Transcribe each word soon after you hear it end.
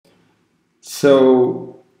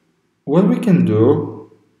So what we can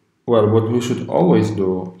do, well, what we should always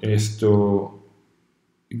do is to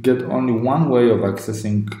get only one way of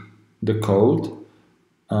accessing the code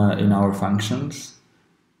in our functions.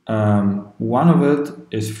 One of it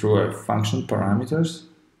is through a function parameters.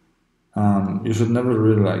 You should never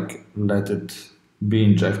really let it be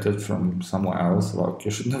injected from somewhere else. Like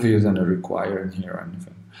you should never use any require in here or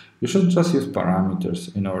anything. You should just use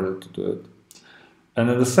parameters in order to do it. And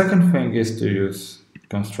then the second thing is to use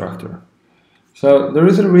constructor. So there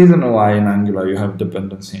is a reason why in Angular you have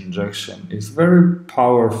dependency injection. It's a very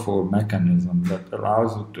powerful mechanism that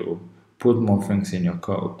allows you to put more things in your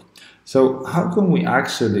code. So how can we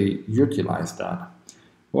actually utilize that?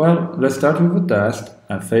 Well, let's start with a test,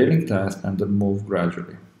 a failing test, and then move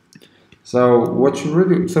gradually. So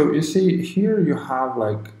so you see here you have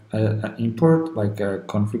like an import, like a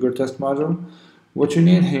configure test module. What you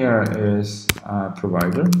need here is a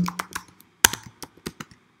provider.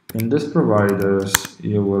 In this providers,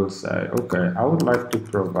 you will say, okay, I would like to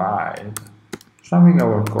provide something I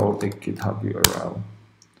will call the GitHub URL.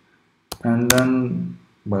 And then,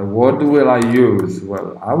 well, what will I use?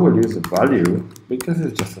 Well, I will use a value because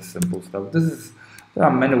it's just a simple stuff. There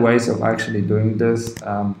are many ways of actually doing this,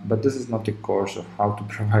 but this is not a course of how to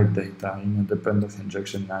provide data in a dependency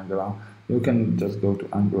injection in Angular. You can just go to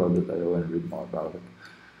angular.io and read more about it.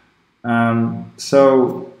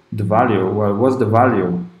 So the value, well, what's the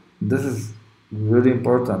value? This is really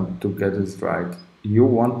important to get this right. You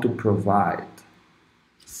want to provide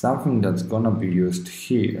something that's going to be used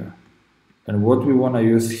here. And what we want to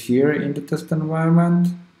use here in the test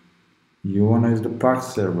environment, you want to use the Pack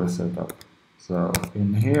server setup. So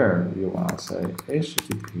in here, you want to say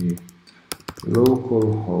HTTP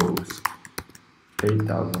localhost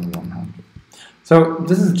 8100. So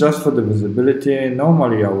this is just for the visibility.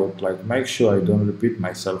 Normally I would make sure I don't repeat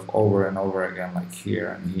myself over and over again, like here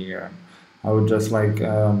and here. I would just make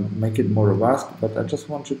it more robust, but I just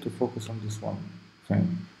want you to focus on this one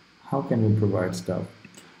thing. How can we provide stuff?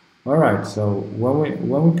 All right, so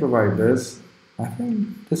when we provide this, I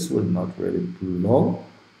think this will not really blow.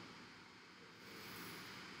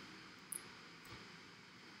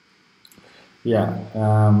 Yeah,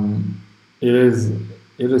 it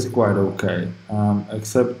is quite okay,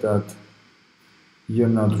 except that you're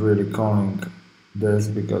not really calling this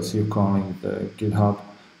because you're calling the GitHub.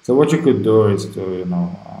 So what you could do is to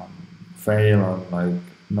fail on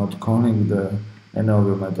not calling any of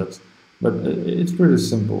the methods, but it's pretty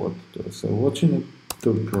simple what to do. So what you need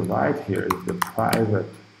to provide here is the private,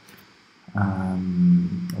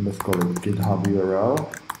 let's call it GitHub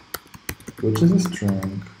URL, which is a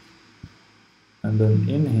string. And then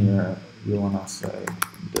in here, you want to say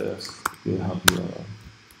this GitHub URL.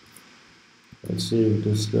 Let's see if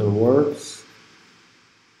this still works.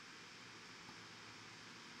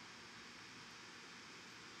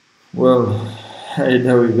 Well, hey,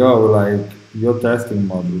 there we go. Your testing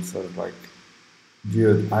modules are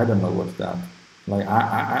dude, I don't know what's that.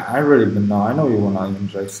 I really don't know. I know you want to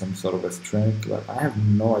inject some sort of a string, but I have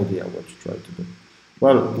no idea what you try to do.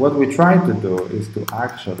 Well, what we try to do is to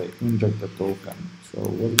actually inject the token. So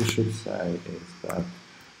what we should say is that,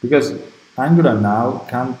 because Angular now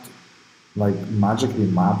can't magically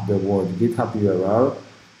map the word GitHub URL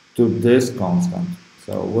to this constant.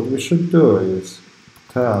 So what we should do is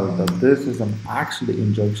tell that this is an actually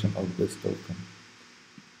injection of this token,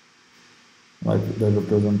 like the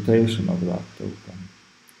representation of that token.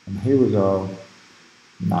 And here we go.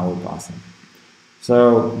 Now we're passing.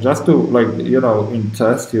 So just to in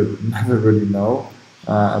test you never really know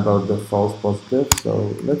about the false positive.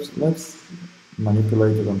 So let's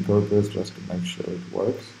manipulate it on purpose just to make sure it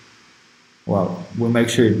works. Well, we make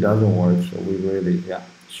sure it doesn't work, so we really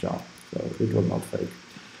sure. So it was not fake.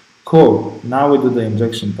 Cool. Now we do the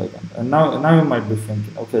injection token, and now you might be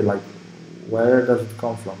thinking, okay, where does it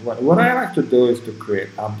come from? What I like to do is to create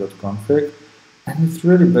app.config. And it's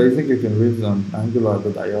really basic. You can read it on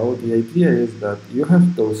angular.io. The idea is that you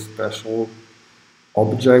have those special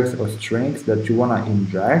objects or strings that you want to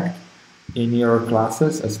inject in your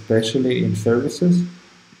classes, especially in services.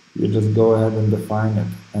 You just go ahead and define it,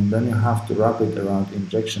 and then you have to wrap it around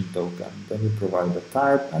injection token. Then you provide the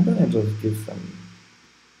type, and then you just give some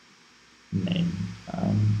name.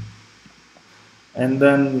 And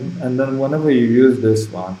then whenever you use this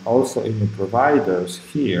one, also in the providers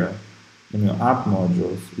here, in your app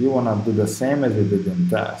modules, you want to do the same as you did in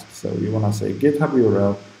test. So you want to say GitHub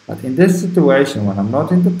URL, but in this situation, when I'm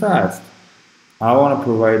not in the test, I want to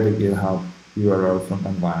provide the GitHub URL from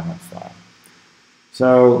environment file.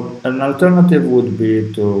 So an alternative would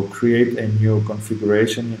be to create a new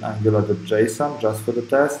configuration in Angular.json just for the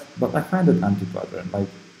test, but I find it anti-pattern. Like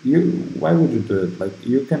why would you do it? Like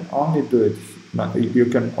you can only do it, you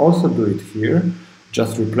can also do it here.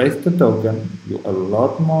 Just replace the token. You're a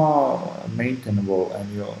lot more maintainable, and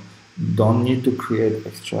you don't need to create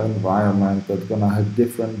extra environment that's gonna have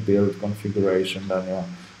different build configuration than your,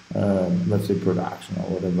 let's say, production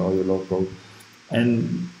or whatever, or your local,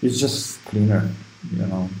 and it's just cleaner, you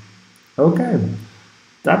know. Okay,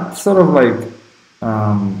 that's sort of like,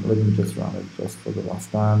 let me just run it just for the last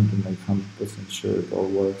time to make 100% sure it all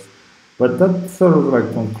works. But that sort of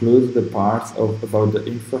like concludes the parts of about the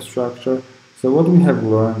infrastructure. So what we have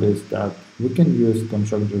learned is that we can use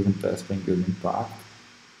contract-driven testing using Pact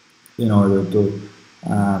in order to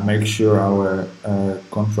make sure our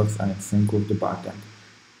contracts are in sync with the backend.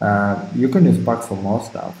 You can use Pack for more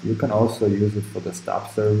stuff. You can also use it for the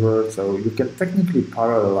stub server. So you can technically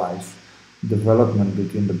parallelize development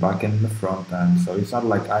between the backend and the front end. So it's not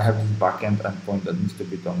like I have this backend endpoint that needs to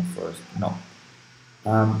be done first. No.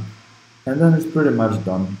 Um, and then it's pretty much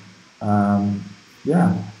done.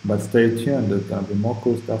 Yeah, but stay tuned. There's going to be more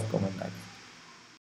cool stuff coming next.